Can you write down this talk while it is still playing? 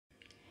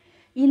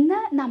ഇന്ന്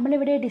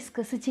നമ്മളിവിടെ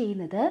ഡിസ്കസ്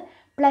ചെയ്യുന്നത്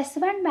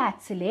 +1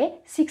 മാത്സിലെ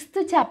 6th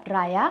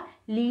ചാപ്റ്ററായ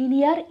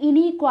ലീനിയർ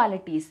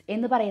ഇനീക്വാലിറ്റീസ്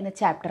എന്ന് പറയുന്ന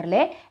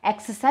ചാപ്റ്ററിലെ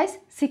എക്സസൈസ്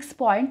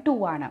 6.2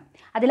 ആണ്.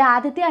 അതിൽ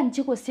ആദ്യത്തെ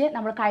 5 ക്വസ്റ്റ്യൻ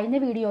നമ്മൾ കഴിഞ്ഞ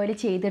വീഡിയോയിൽ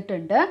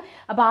ചെയ്തിട്ടുണ്ട്.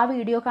 അപ്പോൾ ആ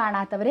വീഡിയോ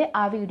കാണാത്തവർ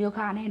ആ വീഡിയോ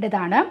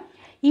കാണേണ്ടതാണ്.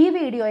 ഈ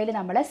വീഡിയോയിൽ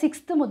നമ്മൾ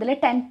 6th മുതൽ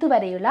 10th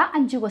വരെയുള്ള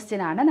 5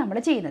 ക്വസ്റ്റ്യൻ ആണ് നമ്മൾ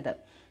ചെയ്യുന്നത്.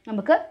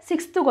 നമുക്ക്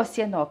 6th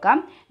ക്വസ്റ്റ്യൻ നോക്കാം.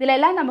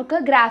 ഇതിലെല്ലാം നമുക്ക്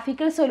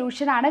ഗ്രാഫിക്കൽ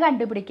സൊല്യൂഷൻ ആണ്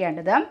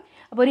കണ്ടുപിടിക്കേണ്ടത്.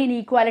 അപ്പോൾ ഒരു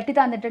ഇനീക്വാലിറ്റി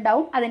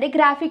തന്നിട്ടുണ്ടാവും, അതിൻ്റെ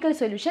ഗ്രാഫിക്കൽ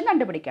സൊല്യൂഷൻ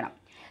കണ്ടുപിടിക്കണം.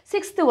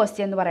 6th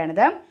ക്വസ്റ്റ്യൻ എന്ന്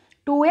പറയുന്നത്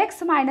 2x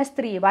 -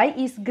 3y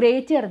is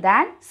greater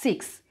than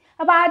 6.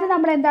 അപ്പോൾ ആദ്യം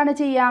നമ്മൾ എന്താണ്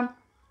ചെയ്യാം?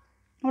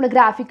 നമ്മൾ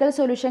ഗ്രാഫിക്കൽ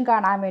സൊല്യൂഷൻ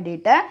കാണാൻ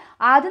വേണ്ടിയിട്ട്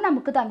ആദ്യം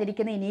നമുക്ക്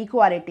തന്നിരിക്കുന്ന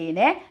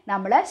ഇനീക്വാലിറ്റീനെ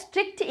നമ്മൾ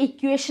സ്ട്രിക്റ്റ്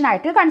ഇക്വേഷൻ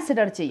ആയിട്ട്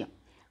കൺസിഡർ ചെയ്യും.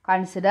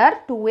 Consider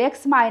 2x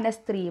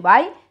 -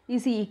 3y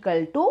is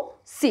equal to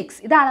 6.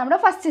 ഇതാണ് നമ്മുടെ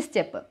ഫസ്റ്റ്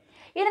സ്റ്റെപ്പ്.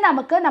 ഇനി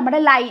നമുക്ക് നമ്മുടെ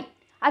ലൈൻ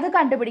അത്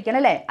കണ്ടുപിടിക്കണം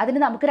അല്ലേ? അതിന്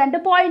നമുക്ക് 2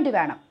 പോയിന്റ്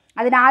വേണം.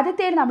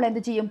 അതിനാദ്യത്തേൽ നമ്മൾ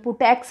എന്ത് ചെയ്യും?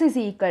 Puttu X is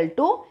equal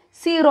to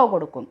 0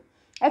 കൊടുക്കും.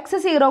 എക്സ്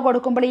 0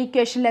 കൊടുക്കുമ്പോൾ ഈ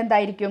ഇക്വേഷനിൽ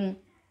എന്തായിരിക്കും?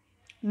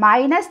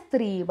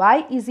 -3y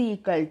is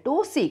equal to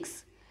 6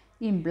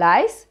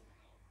 implies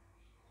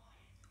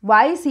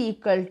y is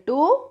equal to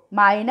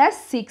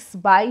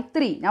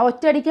 -6/3. ഞാൻ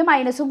ഒറ്റയടിക്ക്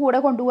മൈനസും കൂടെ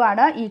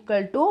കൊണ്ടുപോവാണ്.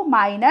 Equal to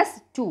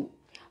 -2.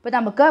 അപ്പോൾ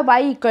നമുക്ക്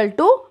y ഈക്വൽ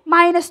ടു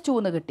 -2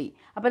 എന്ന് കിട്ടി.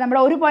 അപ്പോൾ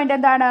നമ്മുടെ ഒരു പോയിന്റ്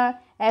എന്താണ്?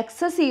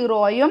 X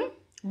 0യും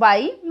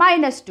y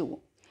 -2.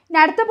 ഇനി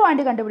അടുത്ത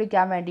പോയിന്റ്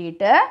കണ്ടുപിടിക്കാൻ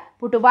വേണ്ടിയിട്ട്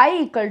പുട്ട് y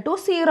ഈക്വൽ ടു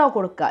 0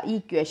 കൊടുക്കുക ഈ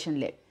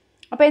ഇക്വേഷനിൽ.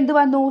 അപ്പോൾ എന്ത്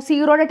വന്നു?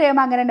 0യുടെ ടേം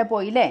അങ്ങനെ തന്നെ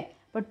പോയില്ലേ?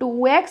 അപ്പോൾ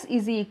 2x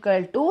is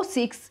equal to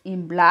 6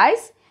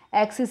 implies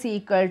x is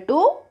equal to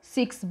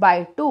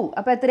 6/2.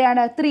 അപ്പോൾ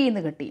എത്രയാണ്? 3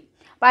 എന്ന് കിട്ടി.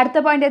 അപ്പോൾ അടുത്ത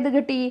പോയിന്റ് എന്ത്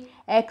കിട്ടി?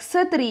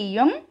 X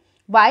 3യും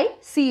y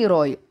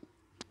 0യും.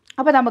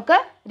 അപ്പോൾ നമുക്ക്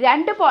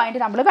 2 പോയിന്റ്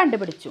നമ്മൾ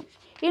കണ്ടുപിടിച്ചു.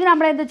 ഇനി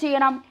നമ്മൾ എന്ത്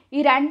ചെയ്യണം? ഈ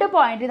 2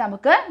 പോയിന്റ്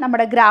നമുക്ക്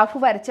നമ്മുടെ ഗ്രാഫ്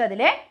വരച്ച്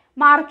അതിൽ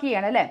മാർക്ക്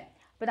ചെയ്യണം അല്ലേ?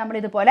 അപ്പോൾ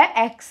നമ്മളിതുപോലെ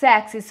എക്സ്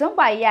ആക്സിസും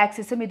വൈ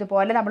ആക്സിസും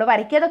ഇതുപോലെ നമ്മൾ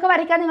വരയ്ക്കുക. ഇതൊക്കെ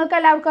വരയ്ക്കാൻ നിങ്ങൾക്ക്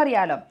എല്ലാവർക്കും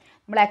അറിയാമല്ലോ.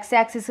 നമ്മൾ എക്സ്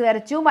ആക്സിസ്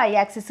വരച്ചു, വൈ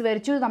ആക്സിസ്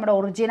വരച്ചു. നമ്മുടെ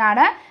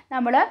ഒറിജിനാണ്.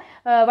 നമ്മൾ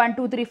 1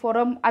 2 3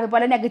 4ഉം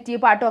അതുപോലെ നെഗറ്റീവ്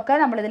പാർട്ടും ഒക്കെ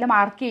നമ്മളിതിൽ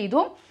മാർക്ക് ചെയ്തു.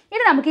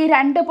 ഇനി നമുക്ക് ഈ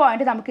 2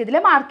 പോയിന്റ് നമുക്ക് ഇതിൽ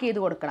മാർക്ക് ചെയ്ത്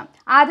കൊടുക്കണം.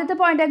 ആദ്യത്തെ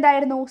പോയിന്റ്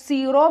എന്തായിരുന്നു?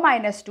 0 -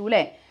 2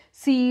 അല്ലേ?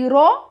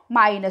 0 -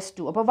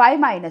 2. അപ്പോൾ y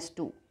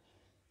 -2.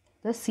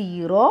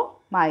 0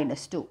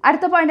 - 2.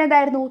 അടുത്ത പോയിന്റ്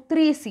എന്തായിരുന്നു?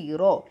 3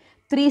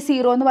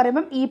 0 എന്ന്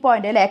പറയുമ്പം ഈ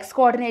പോയിന്റ് അല്ലേ? X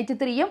coordinate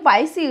 3യും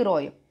y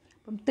 0യും.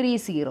 അപ്പം 3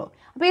 0.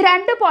 അപ്പോൾ ഈ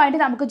 2 പോയിന്റ്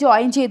നമുക്ക്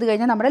ജോയിൻ ചെയ്ത്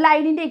കഴിഞ്ഞാൽ നമ്മുടെ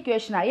ലൈനിൻ്റെ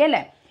ഇക്വേഷനായി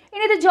അല്ലേ?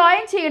 ഇനി ഇത്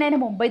ജോയിൻ ചെയ്യുന്നതിന്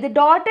മുമ്പ് ഇത്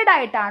ഡോട്ടഡ്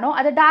ആയിട്ടാണോ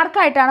അത് ഡാർക്ക്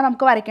ആയിട്ടാണോ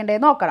നമുക്ക്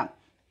വരയ്ക്കേണ്ടതെന്ന് നോക്കണം.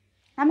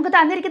 നമുക്ക്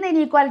തന്നിരിക്കുന്ന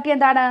ഇനീക്വാലിറ്റി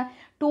എന്താണ്?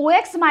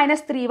 2x -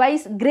 3y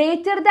is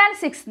greater than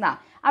 6 എന്നാ.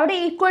 അവിടെ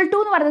ഈക്വൽ ടു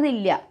എന്ന് പറയുന്നത്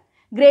ഇല്ല.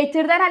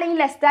 ഗ്രേറ്റർ ദാൻ അല്ലെങ്കിൽ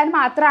ലെസ് ദാൻ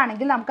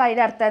മാത്രമാണെങ്കിൽ നമുക്ക്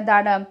അതിൻ്റെ അർത്ഥം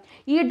എന്താണ്?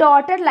 ഈ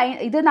ഡോട്ടഡ് ലൈൻ,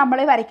 ഇത് നമ്മൾ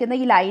വരയ്ക്കുന്ന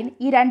ഈ ലൈൻ,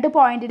 ഈ 2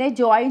 പോയിന്റിനെ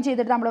ജോയിൻ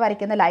ചെയ്തിട്ട് നമ്മൾ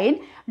വരയ്ക്കുന്ന ലൈൻ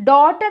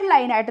ഡോട്ടഡ്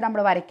ലൈനായിട്ട്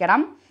നമ്മൾ വരയ്ക്കണം.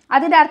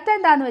 അതിൻ്റെ അർത്ഥം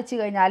എന്താണെന്ന് വെച്ച്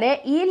കഴിഞ്ഞാൽ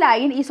ഈ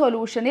ലൈൻ ഈ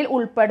സൊല്യൂഷനിൽ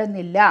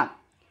ഉൾപ്പെടുന്നില്ല.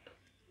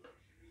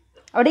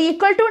 അവിടെ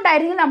ഈക്വൽ ടു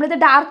ഉണ്ടായിരുന്നെങ്കിൽ നമ്മളിത്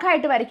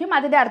ഡാർക്കായിട്ട് വരയ്ക്കും.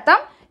 അതിൻ്റെ അർത്ഥം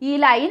ഈ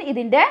ലൈൻ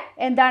ഇതിൻ്റെ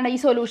എന്താണ്? ഈ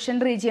സൊല്യൂഷൻ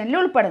റീജിയനിൽ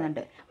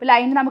ഉൾപ്പെടുന്നുണ്ട്. അപ്പോൾ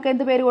ലൈനിന് നമുക്ക്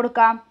എന്ത് പേര്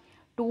കൊടുക്കാം?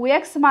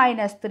 2x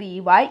 -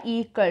 3y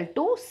ഈക്വൽ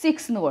ടു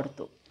 6 എന്ന്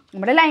കൊടുത്തു.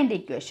 നമ്മുടെ ലൈനിൻ്റെ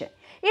ഇക്വേഷൻ.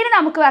 ഇനി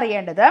നമുക്ക്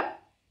അറിയേണ്ടത്,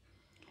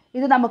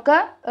 ഇത് നമുക്ക്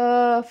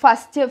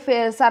ഫസ്റ്റ്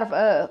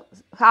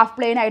ഹാഫ്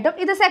പ്ലെയിൻ ആയിട്ടും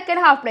ഇത്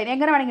സെക്കൻഡ് ഹാഫ് പ്ലെയിൻ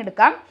എങ്ങനെ വേണമെങ്കിൽ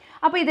എടുക്കാം.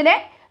 അപ്പോൾ ഇതിൽ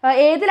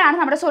ഏതിലാണ്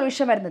നമ്മുടെ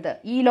സൊല്യൂഷൻ വരുന്നത്?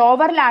 ഈ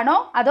ലോവറിലാണോ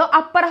അതോ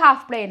അപ്പർ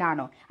ഹാഫ് പ്ലെയിൻ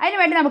ആണോ? അതിന്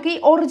വേണ്ടി നമുക്ക് ഈ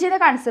ഒറിജിനെ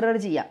കൺസിഡർ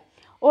ചെയ്യാം.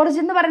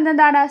 ഒറിജിൻ എന്ന് പറയുന്നത്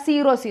എന്താണ്?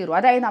 0 0.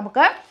 അതായത്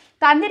നമുക്ക്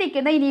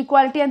തന്നിരിക്കുന്ന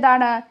ഇനീക്വാലിറ്റി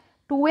എന്താണ്?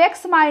 2x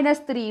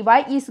 - 3y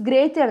is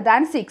greater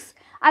than 6.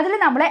 അതിൽ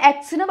നമ്മൾ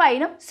എക്സിനും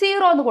വൈനും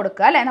 0 എന്ന്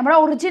കൊടുക്കുക അല്ലേ? നമ്മുടെ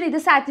ഒറിജിൻ ഇത്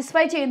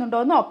സാറ്റിസ്ഫൈ ചെയ്യുന്നുണ്ടോ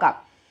എന്ന് നോക്കാം.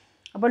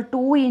 അപ്പോൾ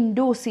 2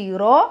 ×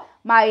 0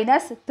 -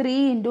 3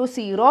 ×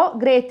 0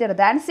 ഗ്രേറ്റർ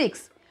ദാൻ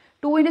 6.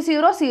 2 ×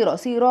 0 0.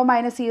 0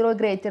 - 0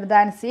 greater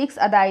than 6.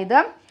 അതായത്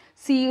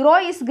 0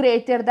 ഈസ്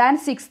ഗ്രേറ്റർ ദാൻ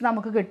 6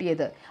 നമുക്ക്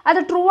കിട്ടിയത്. അത്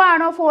ട്രൂ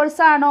ആണോ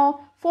ഫോൾസ് ആണോ?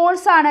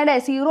 ഫോൾസ് ആണ് അല്ലേ?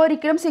 0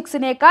 ഒരിക്കലും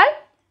 6നേക്കാൾ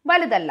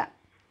വലുതല്ല.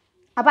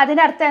 അപ്പോൾ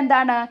അതിൻ്റെ അർത്ഥം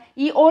എന്താണ്?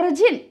 ഈ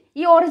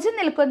ഒറിജിൻ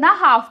നിൽക്കുന്ന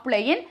ഹാഫ്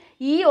പ്ലെയിൻ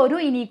ഈ ഒരു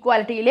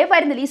ഇനീക്വാലിറ്റിയിൽ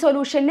വരുന്നില്ല, ഈ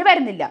സൊല്യൂഷനിൽ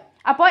വരുന്നില്ല.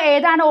 അപ്പോൾ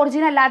ഏതാണ്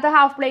ഒറിജിൻ അല്ലാത്ത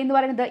ഹാഫ് പ്ലെയിൻ എന്ന്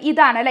പറയുന്നത്?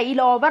 ഇതാണ് അല്ലേ? ഈ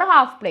ലോവർ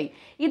ഹാഫ് പ്ലെയിൻ.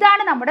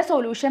 ഇതാണ് നമ്മുടെ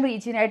സൊല്യൂഷൻ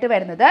റീജിയനായിട്ട്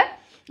വരുന്നത്.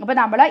 അപ്പോൾ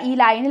നമ്മൾ ഈ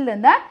ലൈനിൽ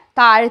നിന്ന്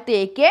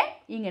താഴത്തേക്ക്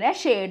ഇങ്ങനെ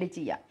ഷെയ്ഡ്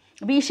ചെയ്യാം.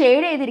 അപ്പോൾ ഈ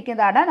ഷെയ്ഡ്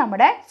ചെയ്തിരിക്കുന്നതാണ്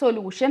നമ്മുടെ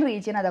സൊല്യൂഷൻ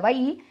റീജിയൻ അഥവാ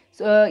ഈ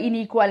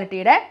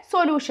ഇനീക്വാലിറ്റിയുടെ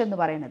സൊല്യൂഷൻ എന്ന്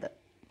പറയുന്നത്.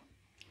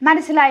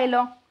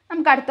 മനസ്സിലായല്ലോ?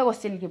 നമുക്ക് അടുത്ത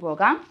ക്വസ്റ്റ്യനിലേക്ക്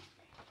പോകാം.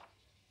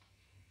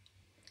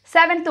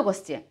 7th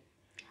question.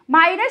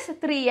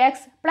 -3x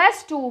 +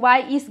 2y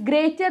is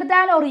greater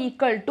than or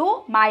equal to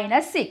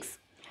 -6.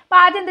 അപ്പോൾ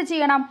ആദ്യം എന്ത്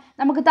ചെയ്യണം?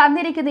 നമുക്ക്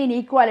തന്നിരിക്കുന്ന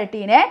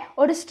ഇനീക്വാലിറ്റീനെ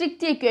ഒരു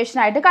സ്ട്രിക്റ്റ്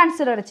ഇക്വേഷനായിട്ട്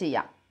കൺസിഡർ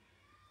ചെയ്യാം.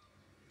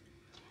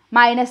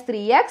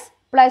 -3x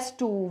 +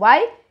 2y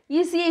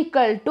is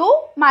equal to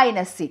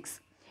 -6.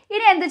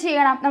 ഇനി എന്ത്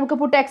ചെയ്യണം? നമുക്ക്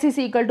puttu x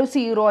is equal to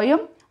 0യും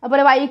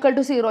അതുപോലെ y ഈക്വൽ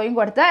ടു 0യും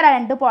കൊടുത്ത്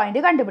 2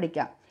 പോയിന്റ്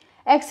കണ്ടുപിടിക്കാം.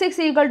 x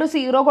ഈക്വൽ ടു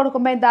 0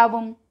 കൊടുക്കുമ്പോൾ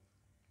എന്താവും?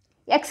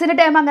 എക്സിൻ്റെ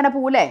ടേം അങ്ങനെ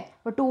പോവില്ലേ?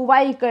 അപ്പോൾ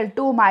 2y ഈക്വൽ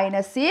ടു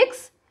 -6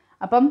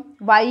 അപ്പം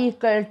y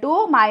equal to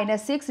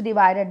 -6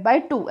 divided by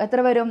 2 എത്ര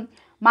വരും?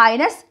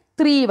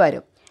 -3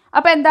 വരും.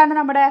 അപ്പോൾ എന്താണ്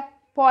നമ്മുടെ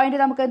പോയിന്റ്?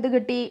 നമുക്ക് എന്ത്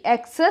കിട്ടി?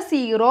 എക്സ്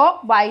 0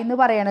 y എന്ന്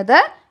പറയണത്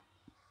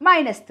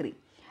 -3.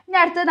 ഇനി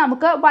അടുത്ത്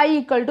നമുക്ക് y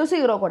ഈക്വൽ ടു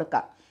 0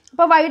 കൊടുക്കാം.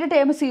 അപ്പോൾ വൈയുടെ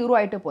ടേം 0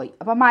 ആയിട്ട് പോയി.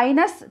 അപ്പോൾ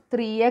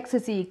 -3x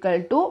is equal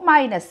to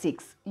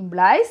 -6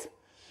 implies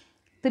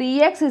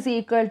 3x is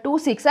equal to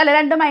 6 അല്ല,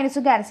 രണ്ട്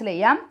മൈനസും ക്യാൻസൽ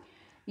ചെയ്യാം.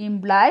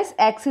 Implies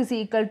x is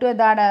equal to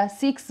എന്താണ്?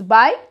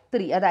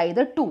 6/3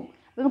 അതായത് 2.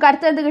 നമുക്ക്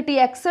അടുത്ത് എന്ത് കിട്ടി?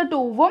 x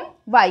 2ഉം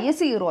y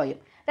 0യും.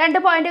 രണ്ട്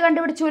പോയിന്റ്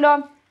കണ്ടുപിടിച്ചുല്ലോ.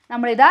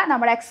 നമ്മളിതാ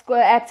നമ്മുടെ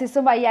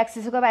ആക്സിസും y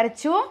ആക്സിസും ഒക്കെ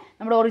വരച്ചു.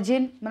 നമ്മുടെ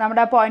ഒറിജിൻ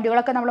നമ്മുടെ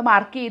പോയിന്റുകളൊക്കെ നമ്മൾ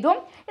മാർക്ക് ചെയ്തു.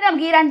 ഇനി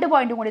നമുക്ക് ഈ രണ്ട്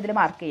പോയിന്റും കൂടി ഇതിൽ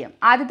മാർക്ക് ചെയ്യാം.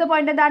 ആദ്യത്തെ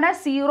പോയിന്റ് എന്താണ്?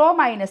 0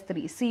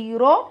 -3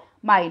 0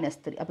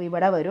 -3. അപ്പോൾ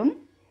ഇവിടെ വരും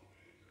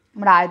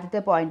നമ്മുടെ ആദ്യത്തെ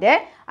പോയിന്റ്.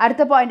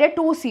 അടുത്ത പോയിന്റ്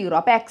 2 0.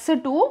 അപ്പോൾ x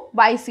 2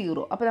 y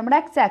 0. അപ്പോൾ നമ്മുടെ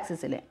x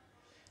ആക്സിസിൽ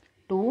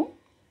 2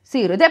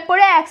 0. ഇത്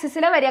എപ്പോഴും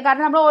ആക്സിസിൽ വരിക,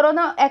 കാരണം നമ്മൾ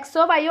ഓരോന്ന്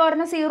എക്സോ വൈയോ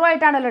ഓരോന്ന് 0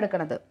 ആയിട്ടാണല്ലോ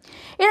എടുക്കുന്നത്.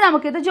 ഇനി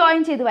നമുക്കിത്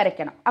ജോയിൻ ചെയ്ത്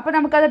വരയ്ക്കണം. അപ്പോൾ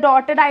നമുക്കത്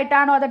ഡോട്ടഡ്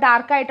ആയിട്ടാണോ അത്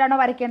ഡാർക്ക് ആയിട്ടാണോ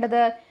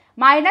വരയ്ക്കേണ്ടത്?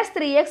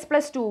 -3x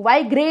 + 2y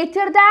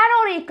greater than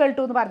or equal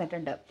to എന്ന്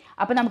പറഞ്ഞിട്ടുണ്ട്.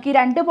 അപ്പോൾ നമുക്ക് ഈ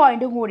രണ്ട്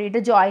പോയിന്റും കൂടിയിട്ട്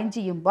ജോയിൻ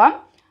ചെയ്യുമ്പം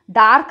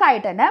ഡാർക്ക്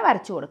ആയിട്ട് തന്നെ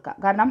വരച്ചു കൊടുക്കാം,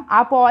 കാരണം ആ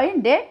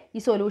പോയിന്റ് ഈ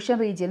സൊല്യൂഷൻ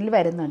റീജിയനിൽ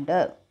വരുന്നുണ്ട്.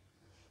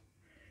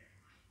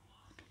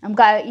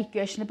 നമുക്ക് ആ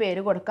ഇക്വേഷന്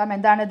പേര് കൊടുക്കാം.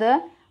 എന്താണിത്?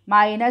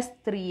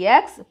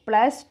 -3x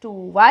 +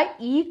 2y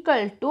 =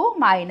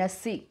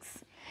 -6.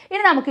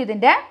 ഇനി നമുക്ക്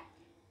ഇതിൻ്റെ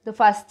ഇത്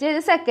ഫസ്റ്റ്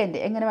ഇത് സെക്കൻഡ്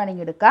എങ്ങനെ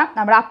വേണമെങ്കിൽ എടുക്കാം.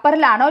 നമ്മുടെ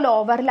അപ്പറിലാണോ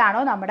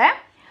ലോവറിലാണോ നമ്മുടെ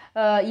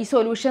ഈ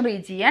സൊല്യൂഷൻ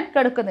റീജിയൻ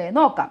കിടക്കുന്നത്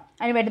നോക്കാം.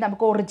 അതിനുവേണ്ടി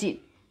നമുക്ക്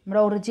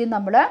നമ്മുടെ ഒറിജിൻ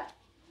നമ്മൾ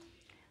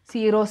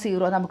 0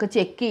 0 നമുക്ക്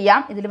ചെക്ക്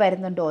ചെയ്യാം ഇതിൽ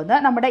വരുന്നുണ്ടോ എന്ന്.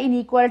 നമ്മുടെ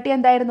ഇനീക്വാലിറ്റി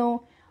എന്തായിരുന്നു?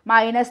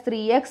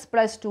 -3x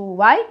 +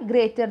 2y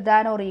greater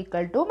than or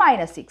equal to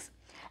 -6.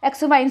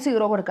 എക്സും വൈനും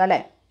 0 കൊടുക്കാം അല്ലേ?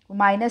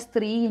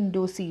 -3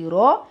 ×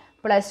 0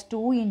 +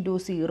 2 ×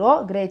 0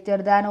 greater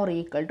than or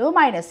equal to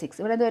 -6.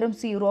 ഇവിടെ എന്ത് വരും?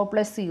 0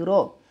 + 0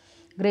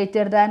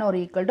 greater than or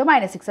equal to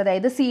 -6.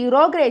 അതായത്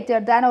 0 greater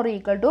than or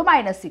equal to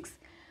 -6.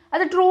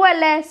 അത് ട്രൂ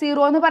അല്ലേ?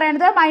 0 എന്ന്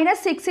പറയുന്നത്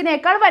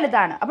 -6നേക്കാൾ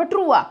വലുതാണ്. അപ്പോൾ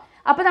ട്രൂ ആ.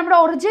 അപ്പോൾ നമ്മുടെ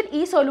ഒറിജിൻ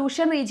ഈ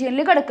സൊല്യൂഷൻ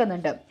റീജിയനിൽ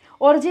കിടക്കുന്നുണ്ട്.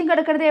 ഒറിജിൻ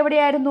കിടക്കുന്നത്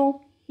എവിടെയായിരുന്നു?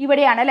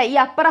 ഇവിടെയാണ് അല്ലേ? ഈ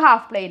അപ്പർ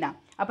ഹാഫ് പ്ലെയിനാണ്.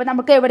 അപ്പോൾ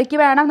നമുക്ക് എവിടേക്ക്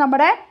വേണം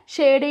നമ്മുടെ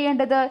ഷെയ്ഡ്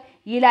ചെയ്യേണ്ടത്?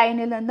 ഈ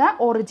ലൈനിൽ നിന്ന്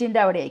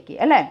ഒറിജിൻ്റെ അവിടേക്ക്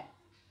അല്ലേ?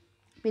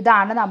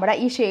 ഇതാണ് നമ്മുടെ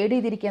ഈ ഷെയ്ഡ്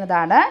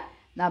ചെയ്തിരിക്കുന്നതാണ്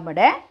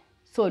നമ്മുടെ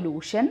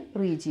സൊല്യൂഷൻ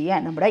റീജിയൻ,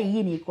 നമ്മുടെ ഈ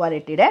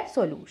ഇനീക്വാലിറ്റിയുടെ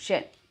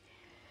സൊല്യൂഷൻ.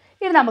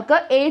 ഇനി നമുക്ക്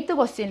 8th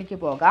ക്വസ്റ്റ്യനിലേക്ക്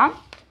പോകാം.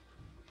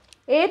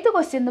 8th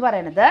ക്വസ്റ്റ്യൻ എന്ന്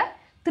പറയുന്നത്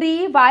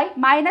 3y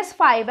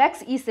 - 5x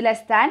is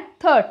less than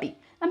 30.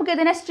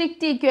 നമുക്കിതിനെ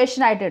സ്ട്രിക്റ്റ്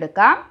ഇക്വേഷൻ ആയിട്ട്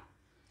എടുക്കാം.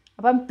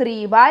 അപ്പം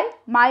 3y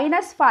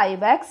 -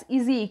 5x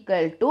is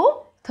equal to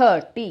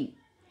 30.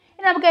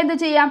 ഇനി നമുക്ക് എന്ത്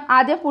ചെയ്യാം?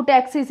 ആദ്യം puttu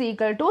x is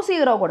equal to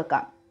 0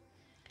 കൊടുക്കാം.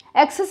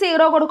 x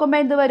 0 കൊടുക്കുമ്പോൾ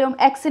എന്ത് വരും?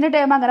 എക്സിൻ്റെ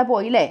ടേം അങ്ങനെ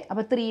പോയില്ലേ?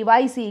 അപ്പോൾ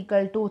 3y is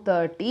equal to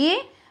 30.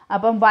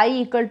 അപ്പം y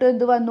ഈക്വൽ ടു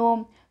എന്ത് വന്നു?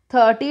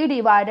 30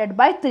 ഡിവൈഡഡ്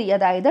ബൈ 3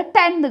 അതായത്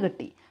 10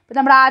 കിട്ടി. അപ്പോൾ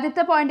നമ്മുടെ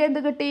ആദ്യത്തെ പോയിന്റ് എന്ത്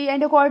കിട്ടി?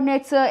 അതിൻ്റെ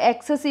കോർഡിനേറ്റ്സ് x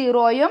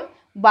 0യും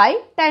y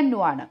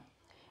 10ഉമാണ്.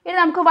 ഇനി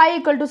നമുക്ക് y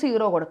ഈക്വൽ ടു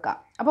 0 കൊടുക്കാം.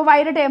 അപ്പോൾ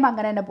yയുടെ ടേം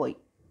അങ്ങനെ തന്നെ പോയി.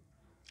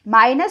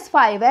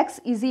 -5x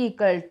is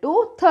equal to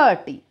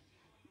 30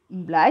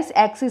 implies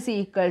x is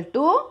equal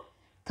to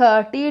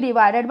 30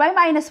 divided by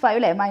 -5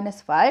 അല്ലേ?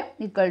 -5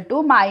 ഈക്വൽ ടു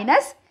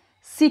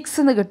 -6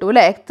 എന്ന് കിട്ടും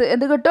അല്ലേ?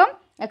 എന്ത് കിട്ടും?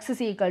 x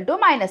is equal to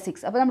 -6.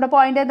 അപ്പോൾ നമ്മുടെ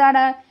പോയിന്റ്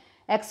എന്താണ്?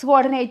 x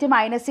coordinate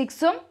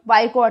 -6ഉം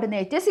y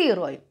coordinate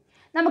 0യും.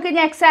 നമുക്ക് ഇനി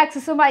x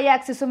ആക്സിസും y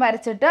ആക്സിസും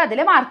വരച്ചിട്ട് അതിൽ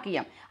മാർക്ക്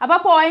ചെയ്യാം. അപ്പോൾ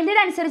ആ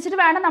പോയിന്റിനനുസരിച്ചിട്ട്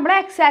വേണം നമ്മൾ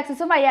x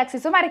ആക്സിസും y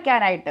ആക്സിസും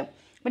വരയ്ക്കാനായിട്ട്.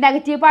 ഇപ്പോൾ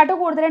നെഗറ്റീവ് പാർട്ട്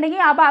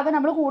കൂടുതലുണ്ടെങ്കിൽ ആ ഭാഗം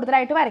നമ്മൾ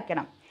കൂടുതലായിട്ട്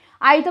വരയ്ക്കണം.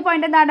 ആദ്യത്തെ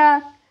പോയിന്റ് എന്താണ്?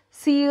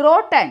 0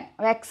 10.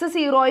 x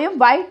 0യും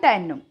y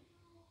 10ഉം.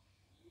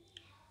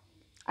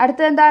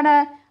 അടുത്തത് എന്താണ്?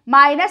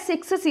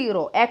 -6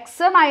 0. x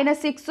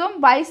 -6ഉം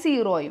y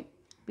 0യും.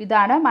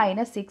 ഇതാണ്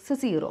 -6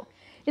 0.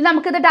 ഇനി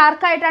നമുക്കിത്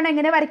ഡാർക്ക് ആയിട്ടാണ്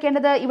എങ്ങനെ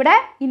വരയ്ക്കേണ്ടത്? ഇവിടെ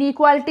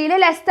ഇനീക്വാലിറ്റിയിൽ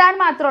ലെസ് ദാൻ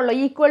മാത്രമേ ഉള്ളൂ,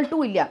 ഈക്വൽ ടു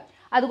ഇല്ല.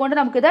 അതുകൊണ്ട്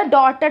നമുക്കിത്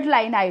ഡോട്ടഡ്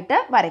ലൈൻ ആയിട്ട്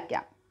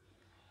വരയ്ക്കാം.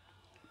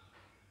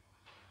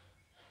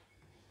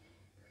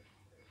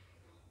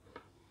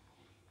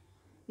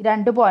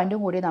 രണ്ട് പോയിന്റും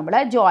കൂടി നമ്മൾ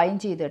ജോയിൻ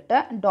ചെയ്തിട്ട്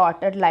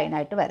ഡോട്ടഡ് ലൈൻ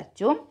ആയിട്ട്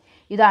വരച്ചു.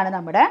 ഇതാണ്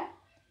നമ്മുടെ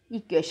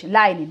ഇക്വേഷൻ,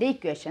 ലൈനിൻ്റെ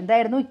ഇക്വേഷൻ.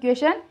 എന്തായിരുന്നു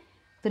equation?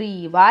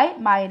 3y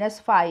 -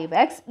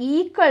 5x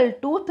 =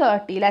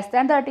 30. Less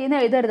than 30 എന്ന്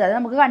എഴുതരുത്, അത്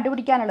നമുക്ക്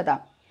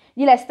കണ്ടുപിടിക്കാനുള്ളതാണ്.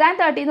 ഇനി ലെസ് ദാൻ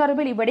 30 എന്ന്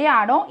പറയുമ്പോൾ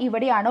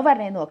ഇവിടെയാണോ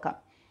വരണേന്ന് നോക്കാം.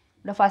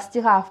 ഇവിടെ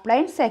first half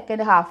plane,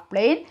 second half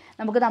plane.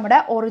 നമുക്ക് നമ്മുടെ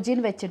ഒറിജിൻ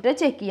വെച്ചിട്ട്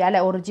ചെക്ക് ചെയ്യാം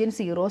അല്ലേ? ഒറിജിൻ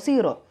 0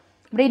 0.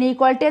 ഇവിടെ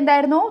ഇനീക്വാലിറ്റി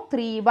എന്തായിരുന്നു?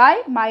 3y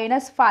 -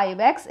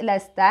 5x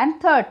 <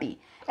 30.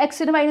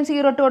 എക്സിന് വൈനും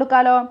 0 ഇട്ട്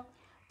കൊടുക്കാമല്ലോ.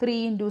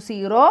 3 ×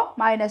 0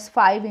 -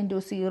 5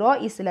 × 0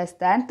 is less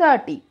than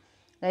 30.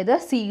 അതായത്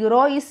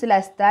 0 is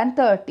less than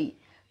 30.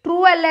 ട്രൂ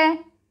അല്ലേ?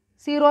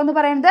 0 എന്ന്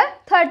പറയുന്നത്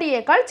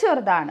 30യേക്കാൾ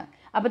ചെറുതാണ്.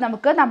 അപ്പോൾ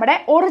നമുക്ക് നമ്മുടെ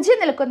ഒറിജിൻ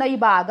നിൽക്കുന്ന ഈ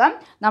ഭാഗം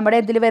നമ്മുടെ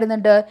എന്തിൽ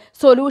വരുന്നുണ്ട്?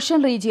 സൊല്യൂഷൻ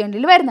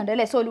റീജിയനിൽ വരുന്നുണ്ട്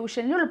അല്ലേ?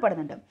 സൊല്യൂഷനിൽ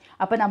ഉൾപ്പെടുന്നുണ്ട്.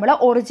 അപ്പോൾ നമ്മൾ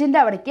ഒറിജിൻ്റെ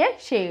അവിടേക്ക്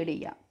ഷെയ്ഡ്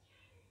ചെയ്യാം.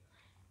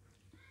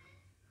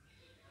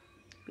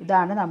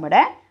 ഇതാണ്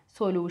നമ്മുടെ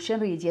സൊല്യൂഷൻ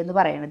റീജിയൻ എന്ന്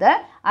പറയുന്നത്.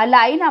 ആ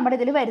ലൈൻ നമ്മുടെ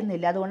ഇതിൽ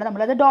വരുന്നില്ല, അതുകൊണ്ട്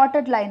നമ്മളത്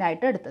ഡോട്ടഡ് ലൈൻ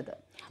ആയിട്ട് എടുത്തത്.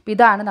 അപ്പോൾ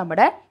ഇതാണ്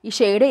നമ്മുടെ ഈ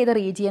ഷെയ്ഡ് ചെയ്ത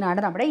റീജിയനാണ്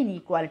നമ്മുടെ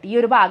ഇനീക്വാലിറ്റി. ഈ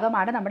ഒരു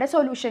ഭാഗമാണ് നമ്മുടെ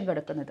സൊല്യൂഷൻ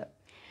കിടക്കുന്നത്.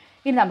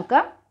 ഇനി നമുക്ക്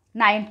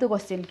 9th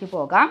ക്വസ്റ്റ്യനിലേക്ക്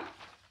പോകാം.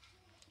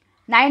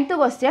 9th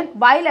question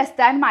y less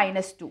than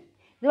 -2.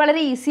 ഇത്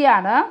വളരെ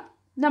ഈസിയാണ്.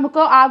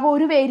 നമുക്ക് ആകെ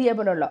ഒരു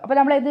വേരിയബിൾ ഉള്ളൂ. അപ്പോൾ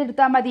നമ്മൾ ഇത്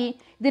എടുത്താൽ മതി.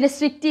 ഇതിന്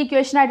സ്ട്രിക്റ്റ്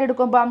ഇക്വേഷൻ ആയിട്ട്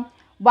എടുക്കുമ്പം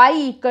y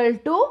 =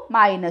 -2.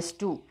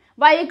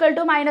 y =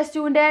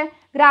 -2ൻ്റെ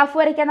ഗ്രാഫ്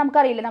വരയ്ക്കാൻ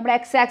നമുക്കറിയില്ല. നമ്മൾ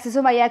x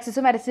ആക്സിസും y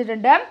ആക്സിസും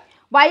വരച്ചിട്ടുണ്ട്.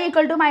 y =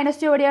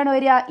 -2 എവിടെയാണ്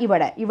വരിക?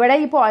 ഇവിടെ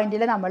ഈ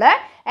പോയിന്റിൽ നമ്മൾ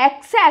x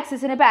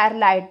ആക്സിസിന്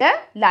പാരലായിട്ട്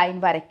ലൈൻ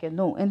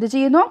വരയ്ക്കുന്നു. എന്ത്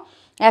ചെയ്യുന്നു?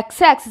 x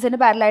ആക്സിസിന്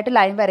പാരലായിട്ട്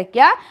ലൈൻ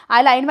വരയ്ക്കുക.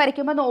 ആ ലൈൻ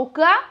വരയ്ക്കുമ്പോൾ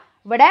നോക്കുക,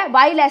 ഇവിടെ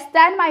y ലെസ്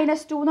ദാൻ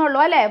 -2 എന്നുള്ളൂ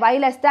അല്ലേ? y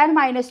ലെസ് ദാൻ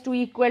 -2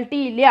 ഈക്വാലിറ്റി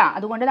ഇല്ല.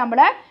 അതുകൊണ്ട് നമ്മൾ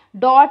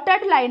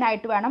ഡോട്ടഡ് ലൈൻ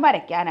ആയിട്ട് വേണം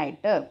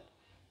വരയ്ക്കാനായിട്ട്.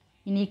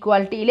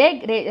 ഇനീക്വാലിറ്റിയിലെ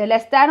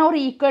less than or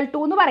equal to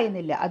എന്ന്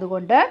പറയുന്നില്ല,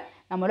 അതുകൊണ്ട്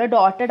നമ്മൾ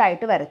ഡോട്ടഡ്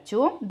ആയിട്ട് വരച്ചു.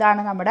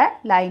 ഇതാണ് നമ്മുടെ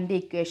ലൈനിൻ്റെ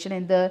ഇക്വേഷൻ.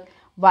 എന്ത്?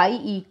 y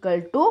 =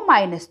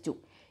 -2.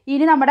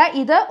 ഇനി നമ്മുടെ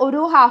ഇത്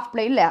ഒരു ഹാഫ്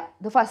പ്ലെയിൻ അല്ല,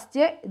 ഇത്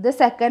ഫസ്റ്റ്, ഇത്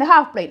സെക്കൻഡ്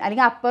ഹാഫ് പ്ലെയിൻ,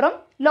 അല്ലെങ്കിൽ അപ്പറും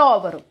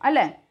ലോവറും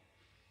അല്ലേ?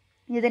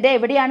 ഇതിൻ്റെ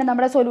എവിടെയാണ്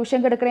നമ്മുടെ സൊല്യൂഷൻ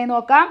കിടക്കണേന്ന്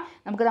നോക്കാം.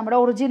 നമുക്ക് നമ്മുടെ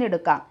ഒറിജിൻ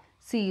എടുക്കാം.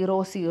 0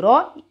 0.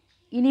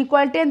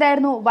 ഇനീക്വാലിറ്റി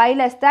എന്തായിരുന്നു? y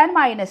ലെസ് ദാൻ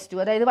 -2,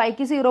 അതായത്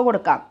yക്ക് 0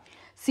 കൊടുക്കാം.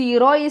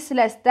 0 is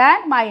less than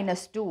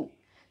 -2.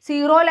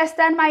 0 less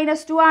than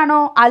 -2 ആണോ?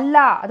 അല്ല,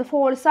 അത്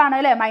ഫോൾസ് ആണ്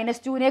അല്ലേ?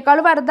 -2നേക്കാൾ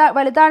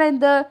വലുതാണ്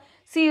എന്ത്?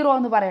 0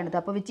 എന്ന് പറയുന്നത്.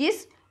 അപ്പോൾ വിച്ച്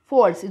ഈസ്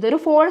ഫോൾസ്. ഇതൊരു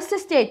ഫോൾസ്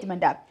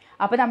സ്റ്റേറ്റ്മെൻറ്റാണ്.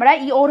 അപ്പോൾ നമ്മുടെ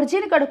ഈ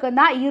ഒറിജിൻ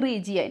കിടക്കുന്ന ഈ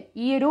റീജിയൻ,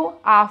 ഈ ഒരു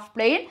ഹാഫ്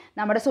പ്ലെയിൻ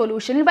നമ്മുടെ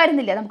സൊല്യൂഷനിൽ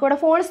വരുന്നില്ല. നമുക്കിവിടെ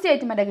ഫോൾസ്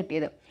സ്റ്റേറ്റ്മെൻറ്റാണ്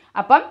കിട്ടിയത്.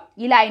 അപ്പം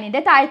ഈ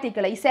ലൈനിൻ്റെ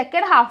താഴത്തേക്കുള്ള ഈ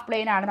സെക്കൻഡ് ഹാഫ്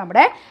പ്ലെയിൻ ആണ്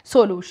നമ്മുടെ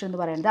സൊല്യൂഷൻ എന്ന്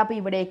പറയുന്നത്. അപ്പോൾ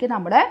ഇവിടേക്ക്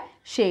നമ്മൾ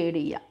ഷെയ്ഡ്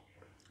ചെയ്യുക.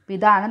 അപ്പോൾ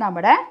ഇതാണ്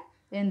നമ്മുടെ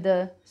എന്ത്?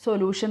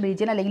 സൊല്യൂഷൻ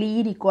റീജിയൻ, അല്ലെങ്കിൽ ഈ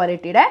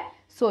ഇനീക്വാലിറ്റിയുടെ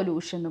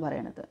സൊല്യൂഷൻ എന്ന്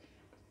പറയുന്നത്.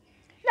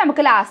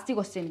 നമുക്ക് ലാസ്റ്റ്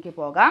ക്വസ്റ്റ്യനിലേക്ക്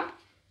പോകാം.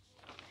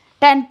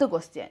 10th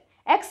question,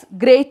 x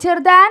greater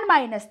than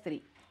 -3.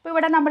 അപ്പോൾ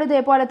ഇവിടെ നമ്മൾ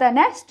ഇതേപോലെ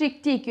തന്നെ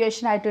സ്ട്രിക്റ്റ്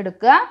ഇക്വേഷൻ ആയിട്ട്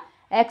എടുക്കുക.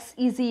 x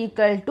 =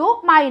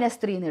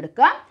 -3 എന്ന്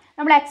എടുക്കുക.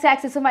 നമ്മൾ x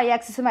ആക്സിസും y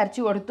ആക്സിസും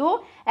വരച്ചു കൊടുത്തു.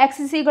 x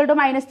 =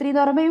 -3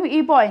 എന്ന് പറയുമ്പോൾ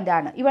ഈ പോയിന്റ്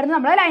ആണ്. ഇവിടെ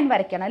നമ്മൾ ലൈൻ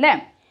വരയ്ക്കണം അല്ലേ?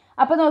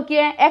 അപ്പോൾ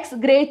നോക്കിയേ, x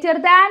ഗ്രേറ്റർ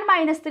ദാൻ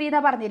 -3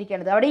 എന്നാണ്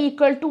പറഞ്ഞിരിക്കുന്നത്. അവിടെ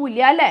ഈക്വൽ ടു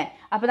ഇല്ല അല്ലേ?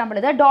 അപ്പോൾ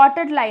നമ്മളിത്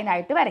ഡോട്ടഡ് ലൈൻ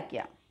ആയിട്ട്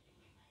വരയ്ക്കുക.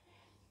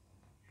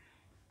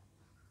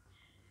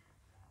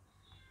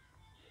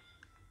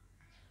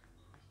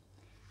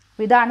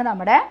 ഇതാണ്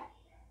നമ്മുടെ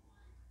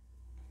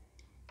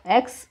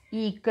x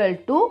 =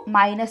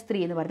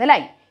 -3 എന്ന് പറയുന്നത്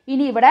ലൈൻ.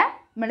 ഇനി ഇവിടെ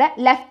നമ്മുടെ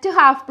ലെഫ്റ്റ്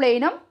ഹാഫ്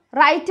പ്ലെയിനും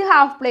റൈറ്റ്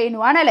ഹാഫ്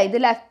പ്ലെയിനും ആണല്ലേ? ഇത്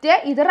ലെഫ്റ്റ്,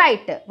 ഇത്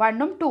റൈറ്റ്,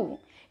 1ഉം 2ഉം.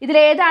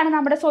 ഇതിലേതാണ്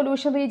നമ്മുടെ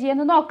സൊല്യൂഷൻ റീജിയൻ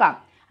എന്ന് നോക്കാം.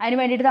 അതിന്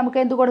വേണ്ടിയിട്ട് നമുക്ക്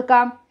എന്ത്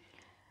കൊടുക്കാം?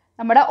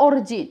 നമ്മുടെ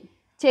ഒറിജിൻ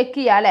ചെക്ക്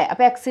ചെയ്യുക അല്ലേ?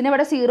 അപ്പോൾ എക്സിന്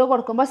ഇവിടെ 0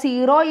 കൊടുക്കുമ്പോൾ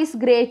 0 ഈസ്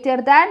ഗ്രേറ്റർ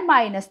ദാൻ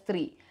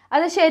 -3.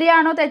 അത്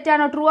ശരിയാണോ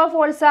തെറ്റാണോ? True or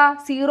ഫോൾസാ?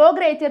 0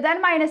 ഗ്രേറ്റർ ദാൻ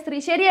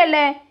 -3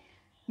 ശരിയല്ലേ?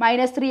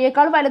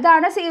 -3യേക്കാൾ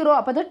വലുതാണ് 0,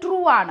 അപ്പോൾ അത് ട്രൂ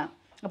ആണ്.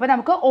 അപ്പോൾ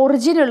നമുക്ക്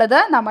ഒറിജിൻ ഉള്ളത്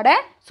നമ്മുടെ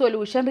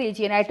സൊല്യൂഷൻ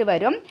റീജിയനായിട്ട്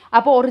വരും.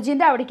 അപ്പോൾ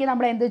ഒറിജിൻ്റെ അവിടേക്ക്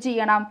നമ്മൾ എന്ത്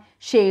ചെയ്യണം?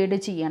 ഷെയ്ഡ്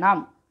ചെയ്യണം.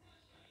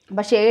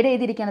 അപ്പോൾ ഷെയ്ഡ്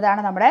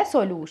ചെയ്തിരിക്കുന്നതാണ് നമ്മുടെ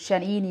സൊല്യൂഷൻ,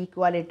 ഈ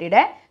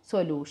ഇനീക്വാലിറ്റിയുടെ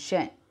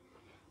സൊല്യൂഷൻ.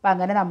 അപ്പോൾ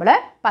അങ്ങനെ നമ്മൾ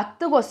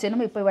 10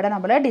 ക്വസ്റ്റ്യനും ഇപ്പോൾ ഇവിടെ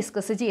നമ്മൾ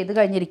ഡിസ്കസ് ചെയ്ത്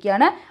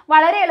കഴിഞ്ഞിരിക്കുകയാണ്.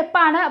 വളരെ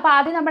എളുപ്പമാണ്. അപ്പോൾ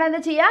ആദ്യം നമ്മൾ എന്താ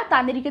ചെയ്യുക?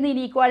 തന്നിരിക്കുന്ന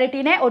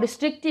ഇനീക്വാലിറ്റീനെ ഒരു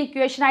സ്ട്രിക്റ്റ്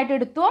ഇക്വേഷൻ ആയിട്ട്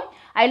എടുത്തു.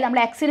 അതിൽ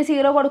നമ്മൾ എക്സിന്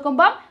 0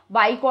 കൊടുക്കുമ്പോൾ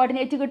y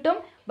കോർഡിനേറ്റ് കിട്ടും,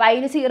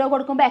 yന് 0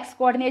 കൊടുക്കുമ്പോൾ x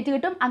കോർഡിനേറ്റ്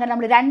കിട്ടും. അങ്ങനെ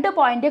നമ്മൾ 2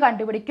 പോയിന്റ്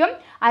കണ്ടുപിടിക്കും.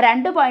 ആ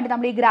 2 പോയിന്റ്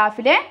നമ്മൾ ഈ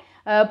ഗ്രാഫിൽ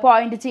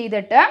പോയിന്റ്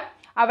ചെയ്തിട്ട്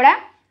അവിടെ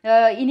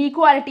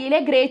ഇനീക്വാലിറ്റിയിലെ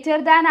ഗ്രേറ്റർ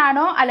ദാൻ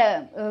ആണോ അല്ല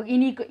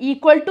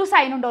ഈക്വൽ ടു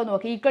സൈൻ ഉണ്ടോ എന്ന്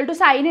നോക്കി. ഈക്വൽ ടു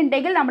സൈൻ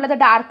ഉണ്ടെങ്കിൽ നമ്മളത്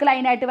ഡാർക്ക്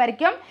ലൈനായിട്ട്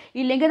വരയ്ക്കും,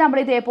 ഇല്ലെങ്കിൽ നമ്മൾ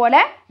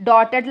ഇതേപോലെ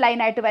ഡോട്ടഡ്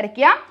ലൈനായിട്ട്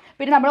വരയ്ക്കുക.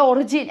 പിന്നെ നമ്മൾ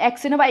ഒറിജിൻ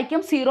എക്സിനും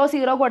വൈക്കും 0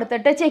 0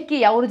 കൊടുത്തിട്ട് ചെക്ക്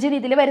ചെയ്യുക ഒറിജിൻ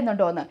ഇതിൽ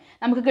വരുന്നുണ്ടോ എന്ന്.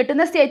 നമുക്ക്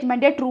കിട്ടുന്ന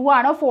സ്റ്റേറ്റ്മെൻറ്റ് ട്രൂ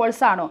ആണോ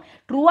ഫോൾസ് ആണോ.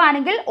 ട്രൂ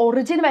ആണെങ്കിൽ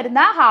ഒറിജിൻ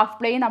വരുന്ന ഹാഫ്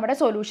പ്ലെയിൻ നമ്മുടെ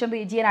സൊല്യൂഷൻ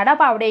റീജിയൻ ആണ്.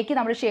 അപ്പോൾ അവിടേക്ക്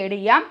നമ്മൾ ഷെയ്ഡ്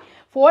ചെയ്യാം.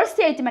 ഫോൾസ്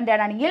സ്റ്റേറ്റ്മെൻ്റ്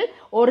ആണെങ്കിൽ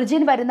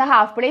ഒറിജിൻ വരുന്ന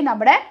ഹാഫ് പ്ലെയിൻ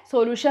നമ്മുടെ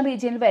സൊല്യൂഷൻ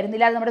റീജിയനിൽ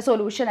വരുന്നില്ല, അത് നമ്മുടെ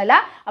സൊല്യൂഷൻ അല്ല.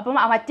 അപ്പം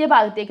മറ്റേ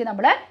ഭാഗത്തേക്ക്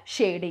നമ്മൾ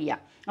ഷെയ്ഡ് ചെയ്യാം.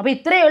 അപ്പോൾ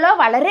ഇത്രയേ ഉള്ളൂ.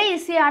 വളരെ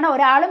ഈസിയാണ്.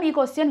 ഒരാളും ഈ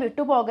ക്വസ്റ്റ്യൻ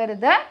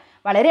വിട്ടുപോകരുത്.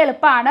 വളരെ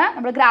എളുപ്പമാണ്.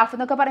 നമ്മൾ ഗ്രാഫ്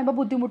എന്നൊക്കെ പറയുമ്പോൾ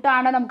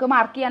ബുദ്ധിമുട്ടാണ്, നമുക്ക്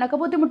മാർക്ക് ചെയ്യാനൊക്കെ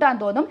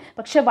ബുദ്ധിമുട്ടാണെന്ന് തോന്നും.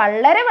 പക്ഷെ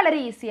വളരെ വളരെ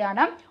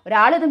ഈസിയാണ്.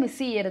 ഒരാളിത്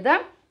മിസ് ചെയ്യരുത്.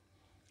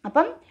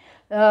 അപ്പം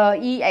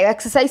ഈ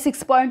എക്സസൈസ്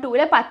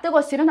 6.2ലെ 10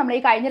 ക്വസ്റ്റ്യനും നമ്മൾ ഈ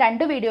കഴിഞ്ഞ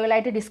 2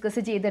 വീഡിയോകളായിട്ട്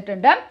ഡിസ്കസ്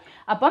ചെയ്തിട്ടുണ്ട്.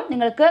 അപ്പം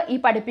നിങ്ങൾക്ക് ഈ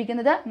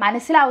പഠിപ്പിക്കുന്നത്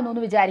മനസ്സിലാവുന്നു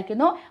എന്ന്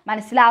വിചാരിക്കുന്നു.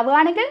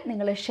 മനസ്സിലാവുകയാണെങ്കിൽ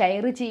നിങ്ങൾ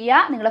ഷെയർ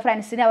ചെയ്യുക, നിങ്ങളുടെ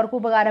ഫ്രണ്ട്സിനെ അവർക്ക്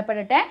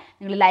ഉപകാരപ്പെടട്ടെ,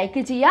 നിങ്ങൾ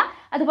ലൈക്ക് ചെയ്യുക.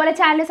 അതുപോലെ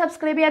ചാനൽ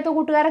സബ്സ്ക്രൈബ് ചെയ്യാത്ത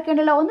കൂട്ടുകാരൊക്കെ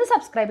ഉണ്ടല്ലോ, ഒന്ന്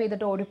സബ്സ്ക്രൈബ്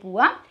ചെയ്തിട്ട്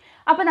ഓടിപ്പോവുക.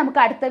 അപ്പോൾ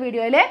നമുക്ക് അടുത്ത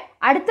വീഡിയോയിൽ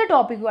അടുത്ത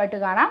ടോപ്പിക്കുമായിട്ട്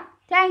കാണാം.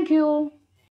 താങ്ക്